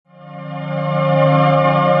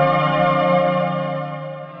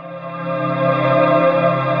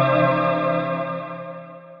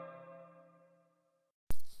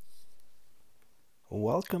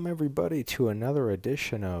everybody, to another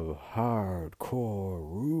edition of Hardcore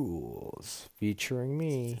Rules, featuring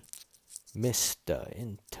me, Mr.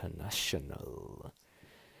 International.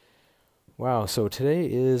 Wow, so today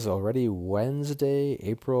is already Wednesday,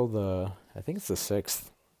 I think it's the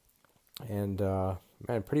 6th, and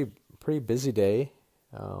man, pretty busy day.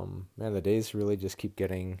 Man, the days really just keep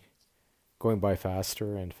going by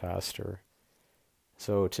faster and faster.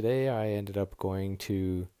 So today I ended up going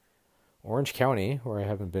to Orange County, where I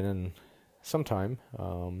haven't been in some time,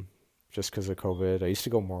 just because of COVID. I used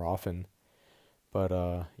to go more often, but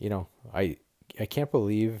I can't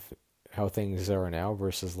believe how things are now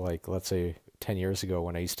versus, like, let's say 10 years ago,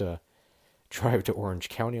 when I used to drive to Orange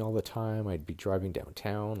County all the time. I'd be driving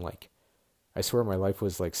downtown. Like, I swear my life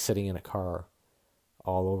was like sitting in a car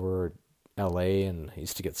all over LA, and I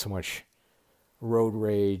used to get so much road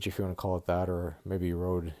rage, if you want to call it that, or maybe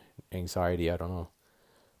road anxiety, I don't know.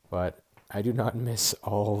 But I do not miss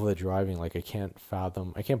all the driving. Like, I can't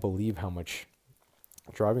believe how much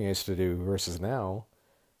driving I used to do versus now.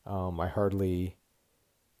 I hardly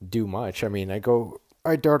do much. I mean, I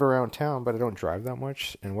dart around town, but I don't drive that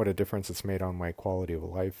much, and what a difference it's made on my quality of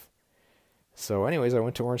life. So anyways, I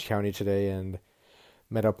went to Orange County today and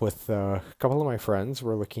met up with a couple of my friends.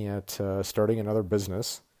 We're looking at starting another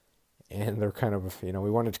business, and they're kind of, we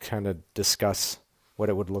wanted to kind of discuss what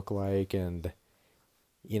it would look like and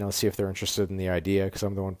see if they're interested in the idea, because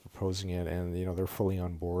I'm the one proposing it, and, they're fully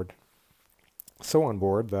on board. So on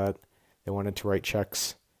board that they wanted to write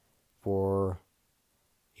checks for,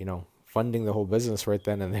 funding the whole business right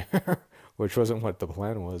then and there, which wasn't what the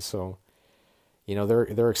plan was. So,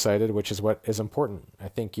 they're excited, which is what is important. I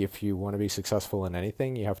think if you want to be successful in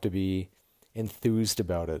anything, you have to be enthused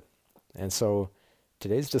about it. And so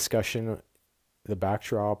today's discussion, the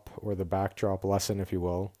backdrop lesson, if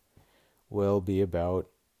you will be about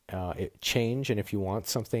change. And if you want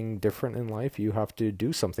something different in life, you have to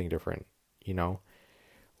do something different.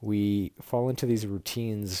 We fall into these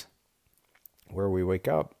routines where we wake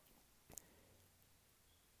up,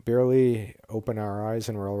 barely open our eyes,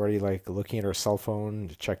 and we're already like looking at our cell phone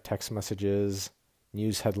to check text messages,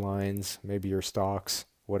 news headlines, maybe your stocks,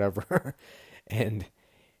 whatever. And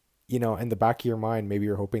in the back of your mind, maybe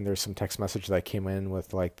you're hoping there's some text message that came in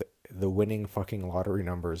with like the winning fucking lottery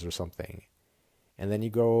numbers or something. And then you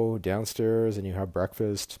go downstairs and you have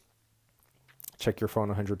breakfast, check your phone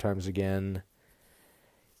 100 times again,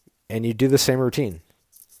 and you do the same routine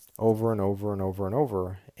over and over and over and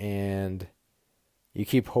over. And you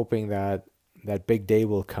keep hoping that that big day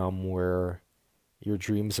will come where your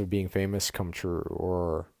dreams of being famous come true,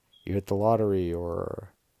 or you hit the lottery,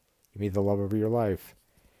 or you meet the love of your life.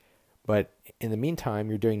 But in the meantime,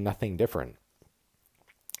 you're doing nothing different.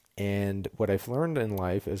 And what I've learned in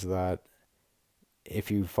life is that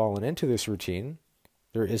if you've fallen into this routine,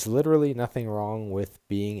 there is literally nothing wrong with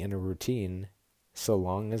being in a routine,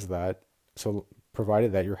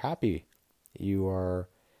 provided that you're happy. You are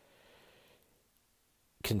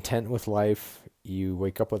content with life. You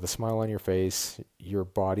wake up with a smile on your face. Your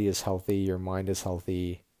body is healthy. Your mind is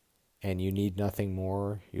healthy. And you need nothing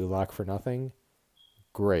more. You lack for nothing.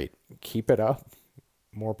 Great. Keep it up.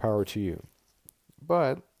 More power to you.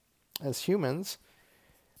 But as humans,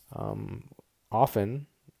 often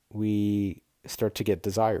we start to get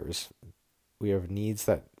desires. We have needs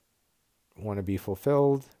that want to be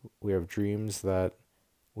fulfilled. We have dreams that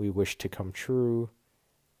we wish to come true.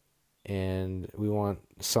 And we want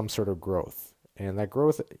some sort of growth. And that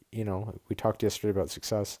growth, we talked yesterday about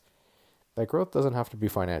success. That growth doesn't have to be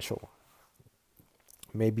financial.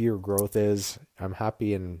 Maybe your growth is, I'm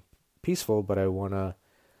happy and peaceful, but I want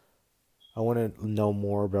to know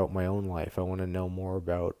more about my own life. I want to know more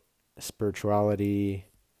about spirituality,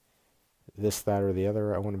 this, that, or the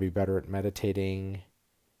other. I want to be better at meditating,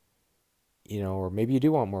 or maybe you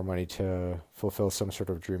do want more money to fulfill some sort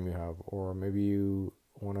of dream you have, or maybe you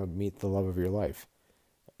want to meet the love of your life.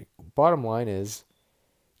 Bottom line is,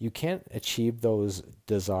 you can't achieve those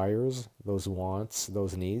desires, those wants,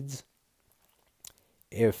 those needs,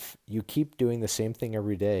 if you keep doing the same thing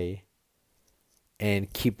every day and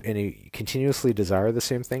you continuously desire the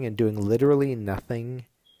same thing and doing literally nothing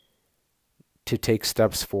to take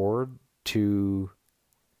steps forward to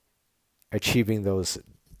achieving those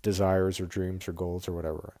desires or dreams or goals or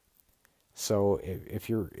whatever. So if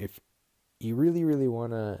you really, really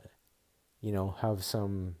want to, have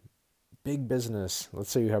some big business,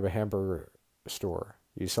 let's say you have a hamburger store,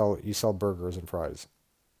 you sell burgers and fries,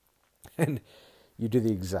 and you do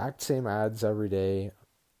the exact same ads every day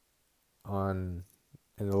in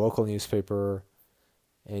the local newspaper,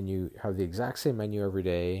 and you have the exact same menu every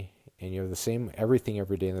day, and you have the same everything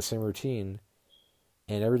every day in the same routine,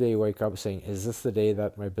 And every day you wake up saying, is this the day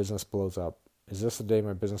that my business blows up? Is this the day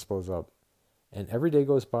my business blows up? And every day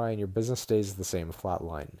goes by and your business stays the same, flat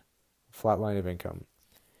line of income.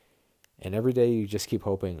 And every day you just keep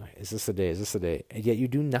hoping, is this the day? Is this the day? And yet you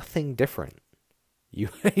do nothing different. You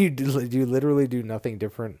you literally do nothing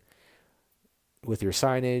different with your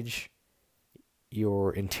signage,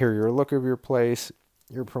 your interior look of your place,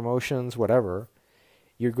 your promotions, whatever.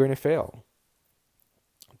 You're going to fail.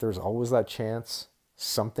 There's always that chance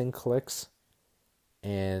something clicks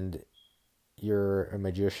and you're a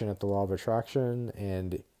magician at the law of attraction,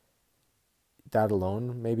 and that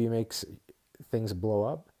alone maybe makes things blow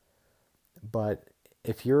up. But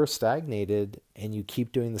if you're stagnated and you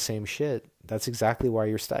keep doing the same shit, that's exactly why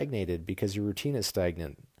you're stagnated, because your routine is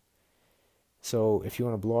stagnant. So if you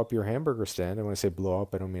want to blow up your hamburger stand, and when I say blow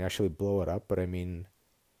up, I don't mean actually blow it up, but I mean,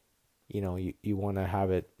 you want to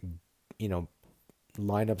have it,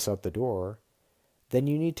 lineups out the door, then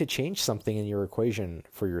you need to change something in your equation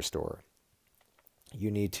for your store. You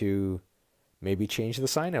need to maybe change the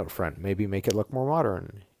sign out front, maybe make it look more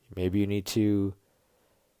modern. Maybe you need to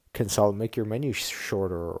make your menu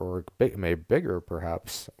shorter or maybe bigger,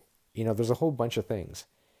 perhaps. There's a whole bunch of things.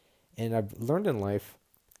 And I've learned in life,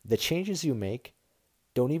 the changes you make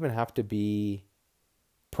don't even have to be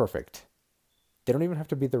perfect. They don't even have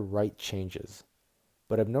to be the right changes.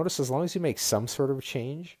 But I've noticed as long as you make some sort of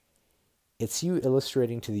change, it's you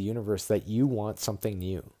illustrating to the universe that you want something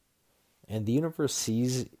new. And the universe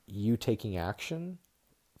sees you taking action,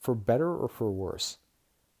 for better or for worse.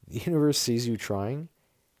 The universe sees you trying,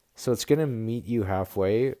 so it's going to meet you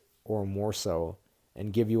halfway or more so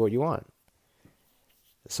and give you what you want.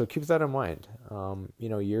 So keep that in mind.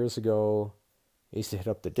 Years ago, I used to hit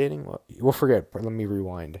up the dating. Let me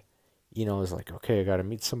rewind. I was like, okay, I got to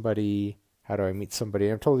meet somebody. How do I meet somebody?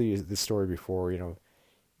 I've told you this story before,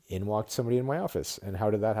 in walked somebody in my office. And how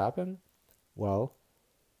did that happen? Well,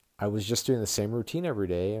 I was just doing the same routine every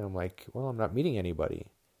day. And I'm like, well, I'm not meeting anybody.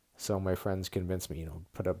 So my friends convinced me,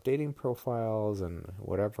 put up dating profiles and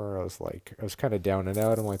whatever. I was kind of down and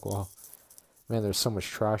out. I'm like, well, man, there's so much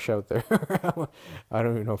trash out there. I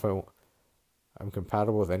don't even know if I'm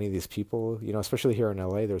compatible with any of these people. Especially here in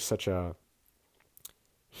LA, there's such a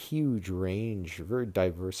huge range, very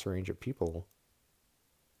diverse range of people.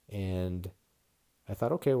 And I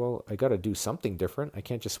thought, okay, well, I got to do something different. I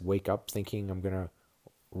can't just wake up thinking I'm going to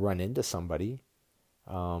run into somebody.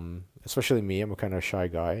 Especially me, I'm a kind of shy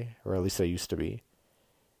guy, or at least I used to be.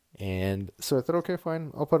 And so I thought, okay,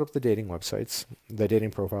 fine, I'll put up the dating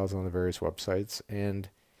profiles on the various websites. And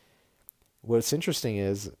what's interesting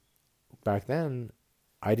is, back then,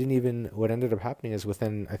 what ended up happening is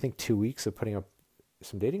within, I think, 2 weeks of putting up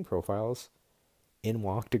some dating profiles, in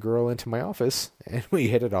walked a girl into my office, and we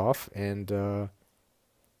hit it off, and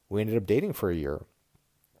we ended up dating for a year.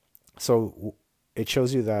 So it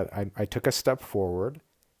shows you that I took a step forward.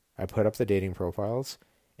 I put up the dating profiles,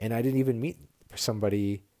 and I didn't even meet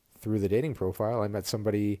somebody through the dating profile. I met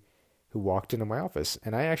somebody who walked into my office.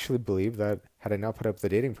 And I actually believe that had I not put up the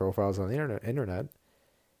dating profiles on the internet,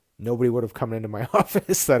 nobody would have come into my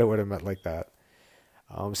office that I would have met like that.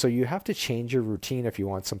 So you have to change your routine if you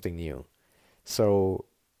want something new. So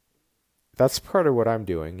that's part of what I'm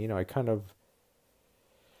doing. I kind of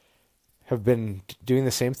have been doing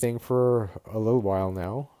the same thing for a little while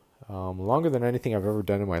now. Longer than anything I've ever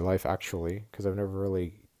done in my life, actually, because I've never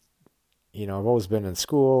really, I've always been in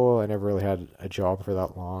school. I never really had a job for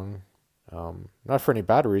that long. Not for any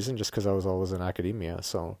bad reason, just because I was always in academia.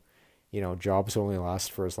 So, jobs only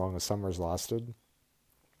last for as long as summers lasted.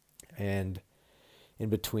 And in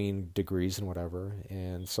between degrees and whatever.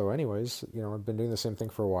 And so anyways, I've been doing the same thing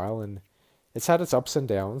for a while, and it's had its ups and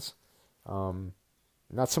downs.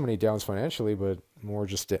 Not so many downs financially, but more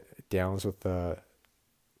just downs with the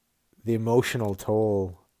emotional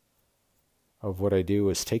toll of what I do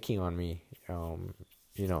is taking on me.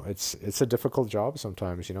 It's a difficult job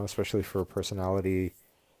sometimes, especially for a personality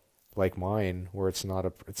like mine, where it's not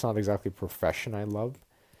exactly a profession I love.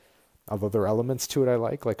 Of other elements to it, I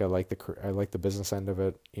like the business end of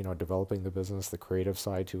it, developing the business, the creative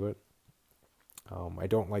side to it. I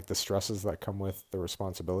don't like the stresses that come with the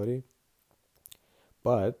responsibility,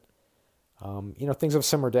 but things have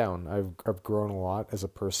simmered down. I've grown a lot as a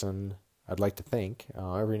person. I'd like to think.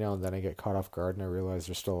 Every now and then I get caught off guard and I realize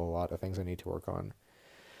there's still a lot of things I need to work on.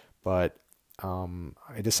 But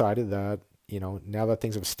I decided that now that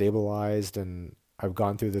things have stabilized and I've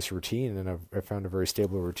gone through this routine and I've found a very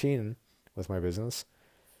stable routine with my business,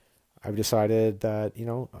 I've decided that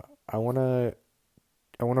I want to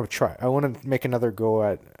make another go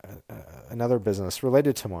at another business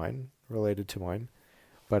related to mine,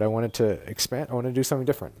 but I wanted to expand. I want to do something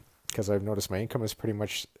different because I've noticed my income is pretty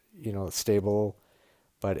much, stable,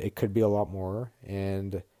 but it could be a lot more.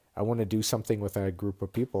 And I want to do something with a group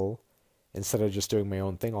of people instead of just doing my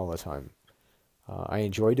own thing all the time. I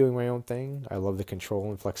enjoy doing my own thing. I love the control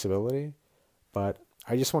and flexibility, but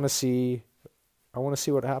I just want to see. I want to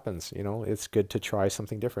see what happens. It's good to try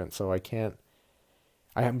something different. So I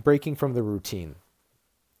am breaking from the routine,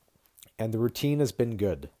 and the routine has been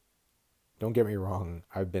good. Don't get me wrong.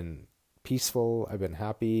 I've been peaceful. I've been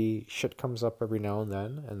happy. Shit comes up every now and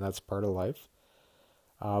then, and that's part of life.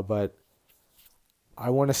 But I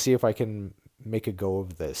want to see if I can make a go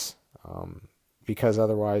of this. Because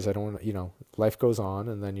otherwise I don't, life goes on,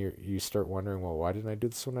 and then you start wondering, well, why didn't I do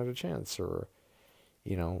this when I had a chance? Or,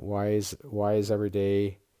 why is every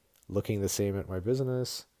day looking the same at my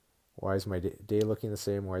business? Why is my day looking the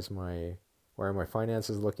same? Why are my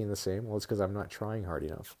finances looking the same? Well, it's because I'm not trying hard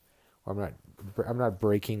enough, or I'm not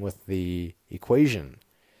breaking with the equation.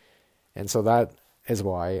 And so that is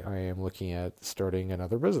why I am looking at starting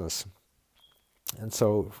another business. And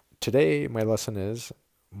so today my lesson is,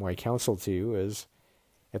 my counsel to you is,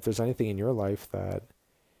 if there's anything in your life that,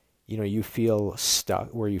 you feel stuck,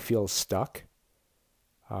 or you feel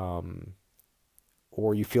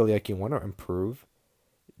like you want to improve,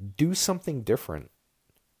 do something different.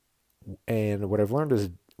 And what I've learned is,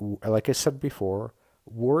 like I said before,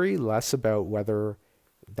 worry less about whether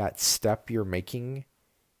that step you're making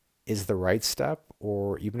is the right step,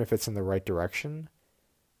 or even if it's in the right direction,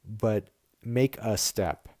 but make a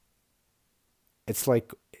step. It's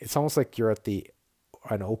almost like you're at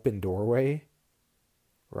an open doorway,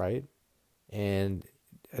 right? And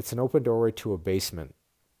it's an open doorway to a basement.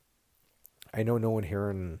 I know no one here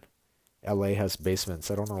in LA has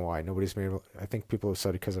basements. I don't know why. I think people have said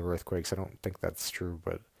it because of earthquakes. I don't think that's true,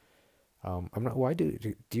 but I'm not. Why do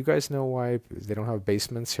you guys know why they don't have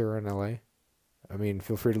basements here in LA? I mean,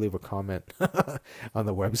 feel free to leave a comment on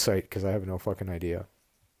the website, because I have no fucking idea.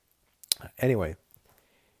 Anyway,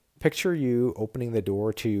 picture you opening the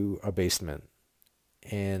door to a basement,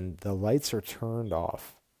 and the lights are turned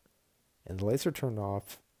off. And the lights are turned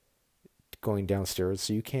off going downstairs,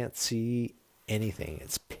 so you can't see anything.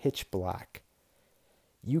 It's pitch black.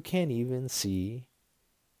 You can't even see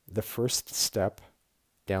the first step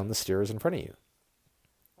down the stairs in front of you.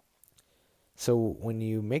 So when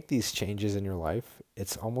you make these changes in your life,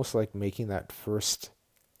 it's almost like making that first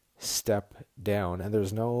step down, and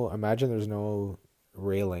there's no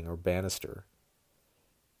railing or banister.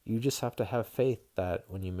 You just have to have faith that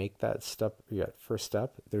when you make that first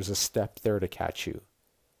step, there's a step there to catch you.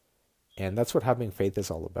 And that's what having faith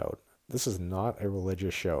is all about. This is not a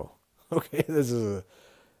religious show. Okay, this is a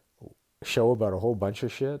show about a whole bunch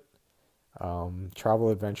of shit. Travel,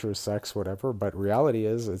 adventure, sex, whatever. But reality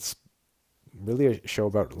is, it's really a show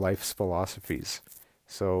about life's philosophies.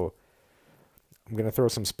 So I'm going to throw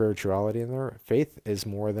some spirituality in there. Faith is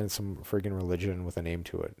more than some friggin' religion with a name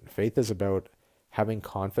to it. Faith is about having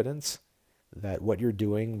confidence that what you're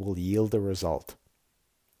doing will yield a result.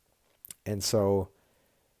 And so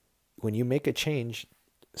when you make a change,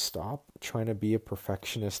 stop trying to be a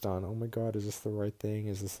perfectionist on, oh my God, is this the right thing?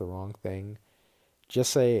 Is this the wrong thing?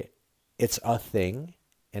 Just say, it's a thing,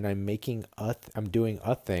 and I'm doing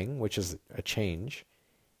a thing, which is a change,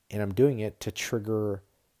 and I'm doing it to trigger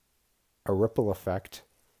a ripple effect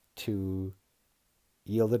to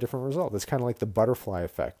yield a different result. It's kind of like the butterfly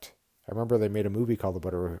effect. I remember they made a movie called The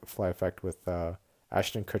Butterfly Effect with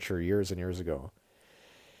Ashton Kutcher years and years ago.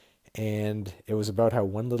 And it was about how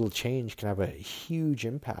one little change can have a huge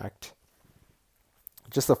impact.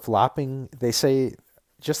 Just the flapping, they say,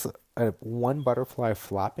 just one butterfly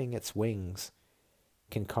flapping its wings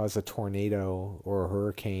can cause a tornado or a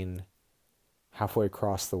hurricane halfway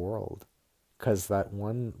across the world. Because that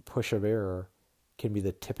one push of air can be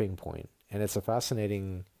the tipping point. And it's a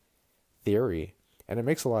fascinating theory. And it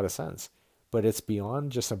makes a lot of sense. But it's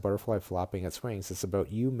beyond just a butterfly flapping its wings. It's about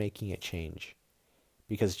you making a change.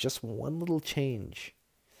 Because just one little change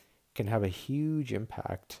can have a huge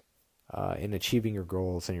impact in achieving your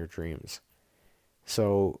goals and your dreams.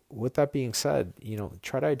 So with that being said,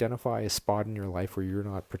 try to identify a spot in your life where you're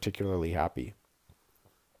not particularly happy.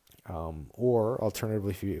 Or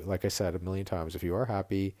alternatively, if you, like I said a million times, if you are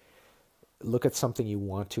happy, look at something you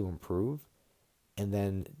want to improve and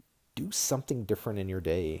then do something different in your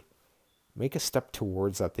day. Make a step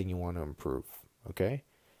towards that thing you want to improve. Okay?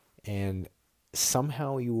 And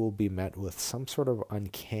somehow you will be met with some sort of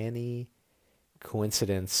uncanny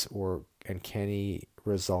coincidence or uncanny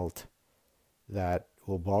result that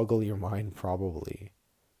will boggle your mind probably.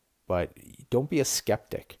 But don't be a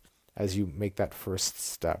skeptic as you make that first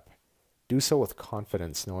step. do so with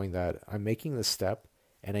confidence, knowing that I'm making this step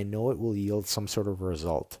and I know it will yield some sort of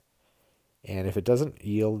result. And if it doesn't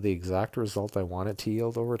yield the exact result I want it to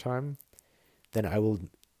yield over time, then I will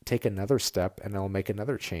take another step and I'll make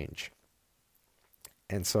another change.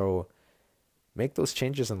 And so make those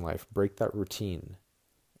changes in life, break that routine,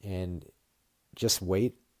 and just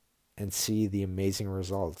wait and see the amazing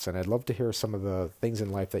results. And I'd love to hear some of the things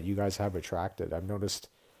in life that you guys have attracted. I've noticed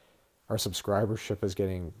our subscribership is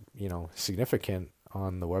getting, significant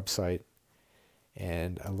on the website,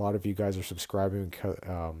 and a lot of you guys are subscribing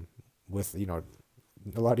with,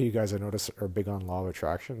 a lot of you guys I notice are big on law of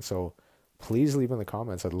attraction. So please leave in the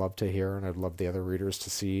comments. I'd love to hear, and I'd love the other readers to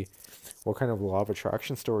see what kind of law of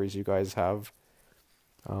attraction stories you guys have.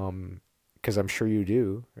 Because I'm sure you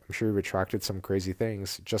do. I'm sure you've attracted some crazy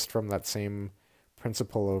things just from that same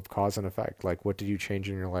principle of cause and effect. Like, what did you change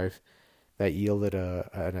in your life that yielded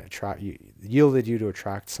yielded you to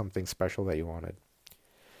attract something special that you wanted?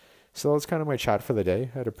 So that's kind of my chat for the day.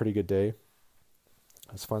 I had a pretty good day.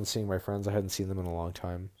 It was fun seeing my friends. I hadn't seen them in a long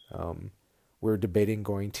time. We were debating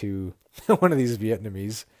going to one of these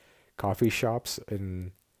Vietnamese coffee shops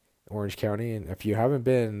in Orange County, and if you haven't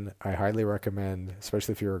been, I highly recommend,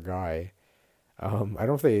 especially if you're a guy. I don't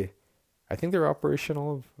know if I think they're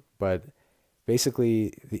operational, but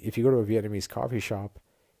basically, if you go to a Vietnamese coffee shop,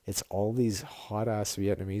 it's all these hot ass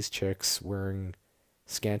Vietnamese chicks wearing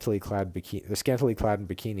they're scantily clad in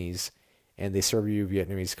bikinis, and they serve you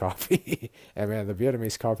Vietnamese coffee. And man, the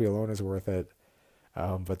Vietnamese coffee alone is worth it.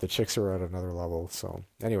 But the chicks are at another level. So,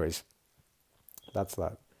 anyways, that's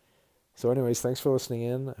that. So, anyways, thanks for listening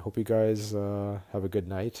in. I hope you guys have a good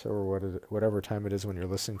night or whatever time it is when you're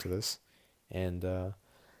listening to this. And,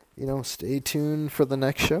 stay tuned for the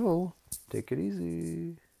next show. Take it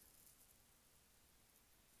easy.